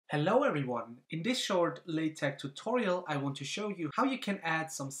Hello everyone! In this short LaTeX tutorial I want to show you how you can add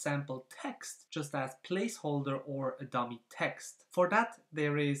some sample text just as placeholder or a dummy text. For that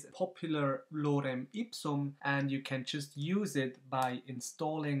there is popular Lorem ipsum and you can just use it by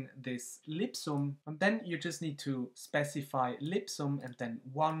installing this ipsum, and then you just need to specify ipsum and then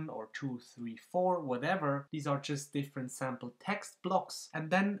 1 or 2, 3, 4, whatever. These are just different sample text blocks, and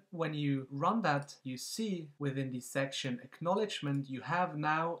then when you run that you see within the section acknowledgement you have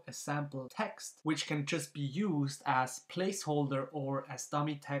now a sample text which can just be used as placeholder or as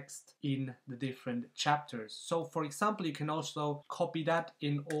dummy text in the different chapters. So for example, you can also copy that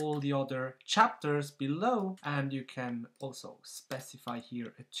in all the other chapters below, and you can also specify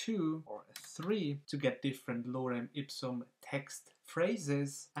here a 2 or a 3 to get different lorem ipsum text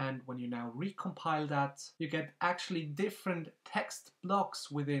phrases. And when you now recompile that, you get actually different text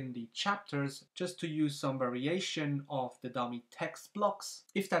blocks within the chapters just to use some variation of the dummy text blocks.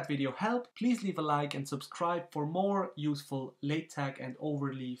 If that video helped, please leave a like and subscribe for more useful LaTeX and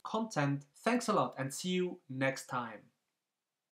Overleaf content. Thanks a lot and see you next time.